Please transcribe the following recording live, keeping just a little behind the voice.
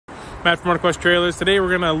Matt from MotorQuest Trailers. Today we're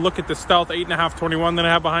going to look at the Stealth 8.5 21 that I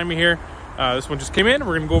have behind me here. This one just came in.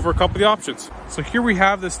 We're going to go over a couple of the options. So here we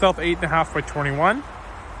have the Stealth 8.5 by 21.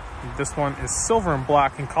 This one is silver and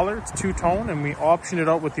black in color. It's two-tone, and we optioned it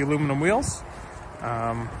out with the aluminum wheels.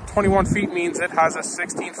 21 feet means it has a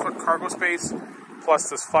 16-foot cargo space, plus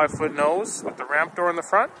this 5-foot nose with the ramp door in the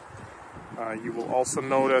front. You will also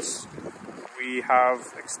notice we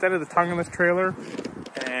have extended the tongue in this trailer,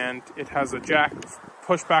 and it has a jack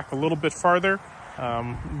pushed back a little bit farther.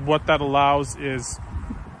 What that allows is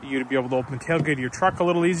you to be able to open the tailgate of your truck a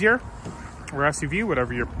little easier, or SUV,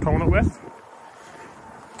 whatever you're towing it with.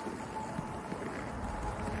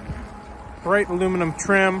 Bright aluminum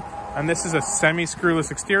trim, and this is a semi-screwless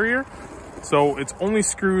exterior, so it's only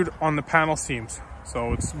screwed on the panel seams.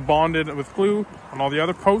 So it's bonded with glue on all the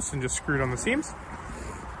other posts and just screwed on the seams.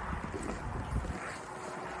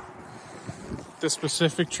 This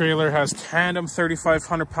specific trailer has tandem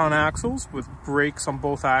 3,500 pound axles with brakes on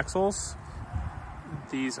both axles.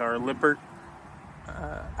 These are Lippert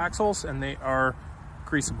axles, and they are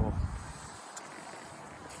greasable.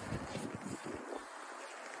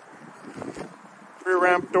 Rear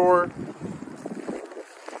ramp door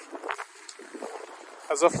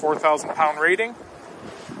has a 4,000 pound rating.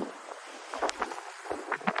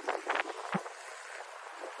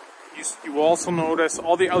 You will also notice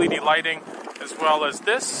all the LED lighting, as well as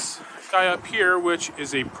this guy up here, which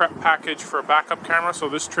is a prep package for a backup camera. So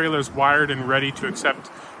this trailer is wired and ready to accept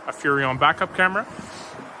a Furrion backup camera.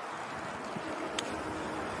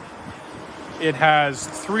 It has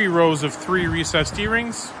 3 rows of 3 recessed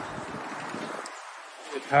D-rings.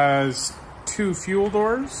 It has 2 fuel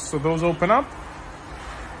doors, so those open up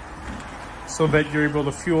so that you're able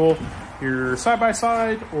to fuel your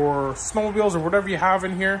side-by-side or snowmobiles or whatever you have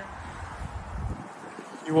in here.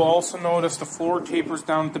 You will also notice the floor tapers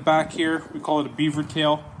down at the back here. We call it a beaver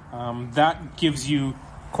tail. That gives you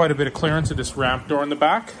quite a bit of clearance at this ramp door in the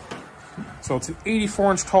back. So it's an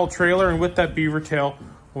 84-inch tall trailer, and with that beaver tail,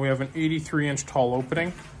 we have an 83-inch tall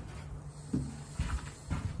opening.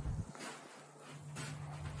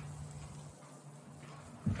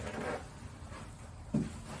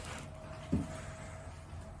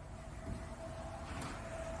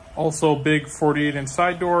 Also big 48-inch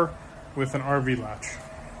side door with an RV latch.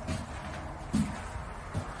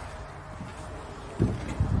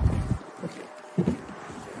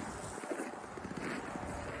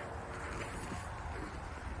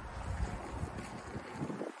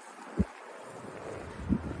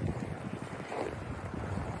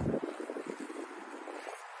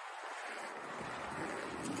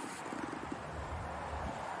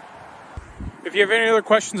 If you have any other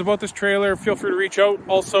questions about this trailer, feel free to reach out.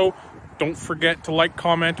 Also, don't forget to like,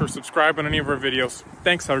 comment, or subscribe on any of our videos.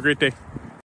 Thanks, have a great day.